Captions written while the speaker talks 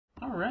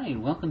Alright,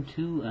 welcome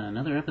to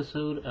another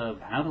episode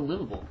of How to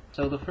Livable.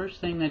 So the first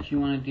thing that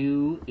you want to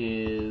do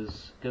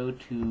is go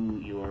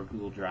to your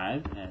Google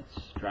Drive, that's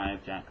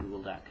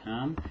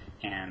drive.google.com,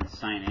 and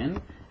sign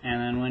in. And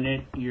then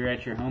when you're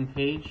at your home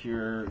page,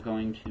 you're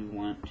going to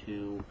want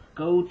to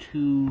go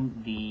to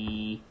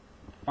the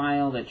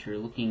file that you're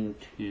looking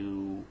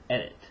to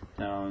edit.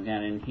 So I've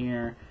got in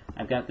here,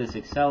 I've got this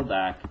Excel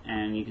doc,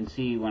 and you can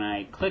see when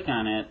I click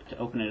on it to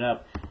open it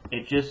up,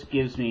 it just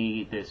gives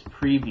me this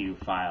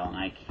preview file, and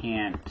I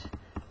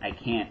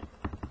can't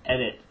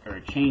edit or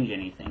change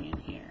anything in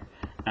here.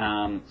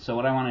 So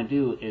what I want to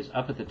do is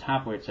up at the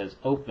top where it says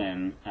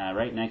open,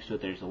 right next to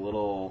it there's a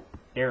little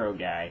arrow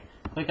guy.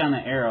 Click on the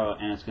arrow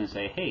and it's going to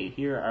say, hey,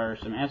 here are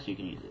some apps you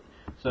can use it.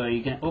 So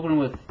you can open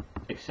with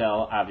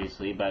Excel,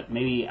 obviously, but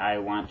maybe I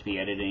want to be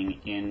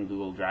editing in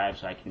Google Drive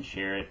so I can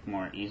share it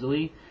more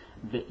easily.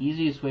 The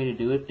easiest way to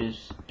do it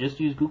is just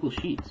use Google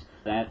Sheets.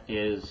 That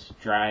is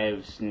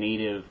Drive's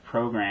native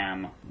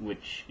program,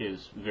 which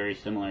is very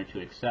similar to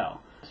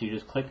Excel. So you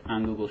just click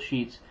on Google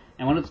Sheets,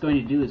 and what it's going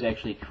to do is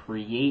actually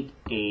create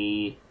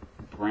a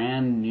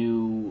brand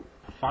new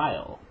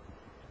file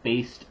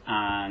based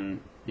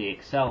on the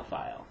Excel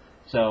file.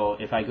 So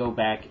if I go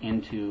back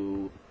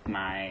into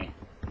my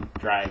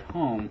Drive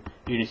home,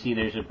 you're going to see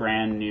there's a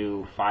brand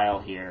new file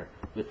here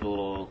with the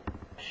little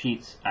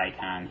Sheets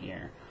icon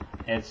here.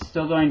 It's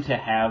still going to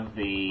have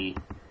the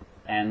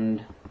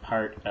end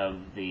part of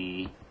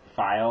the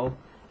file,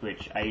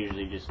 which I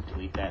usually just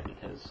delete that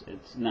because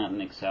it's not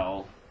an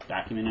Excel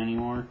document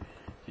anymore.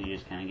 So you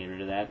just kind of get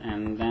rid of that,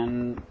 and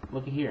then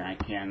look at here, I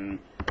can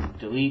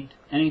delete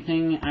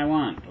anything I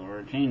want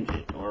or change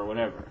it or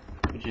whatever,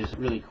 which is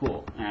really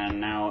cool.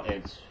 And now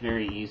it's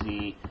very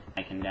easy.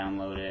 I can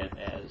download it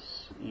as,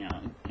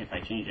 if I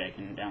change it, I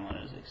can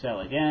download it as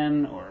Excel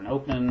again, or an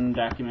open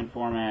document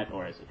format,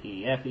 or as a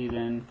PDF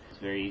even. It's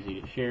very easy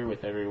to share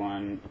with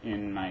everyone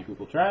in my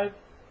Google Drive.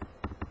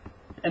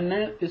 And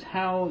that is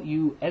how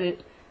you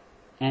edit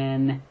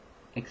an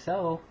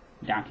Excel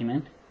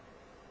document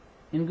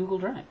in Google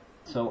Drive.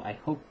 So I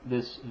hope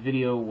this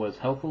video was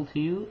helpful to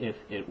you. If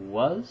it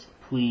was,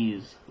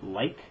 please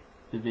like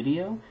the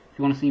video. If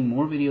you want to see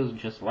more videos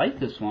just like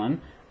this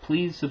one,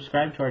 please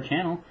subscribe to our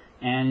channel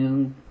and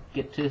you'll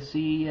get to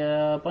see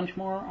a bunch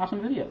more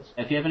awesome videos.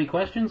 If you have any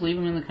questions, leave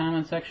them in the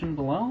comment section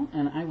below,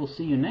 and I will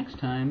see you next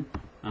time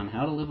on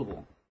How to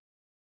Livable.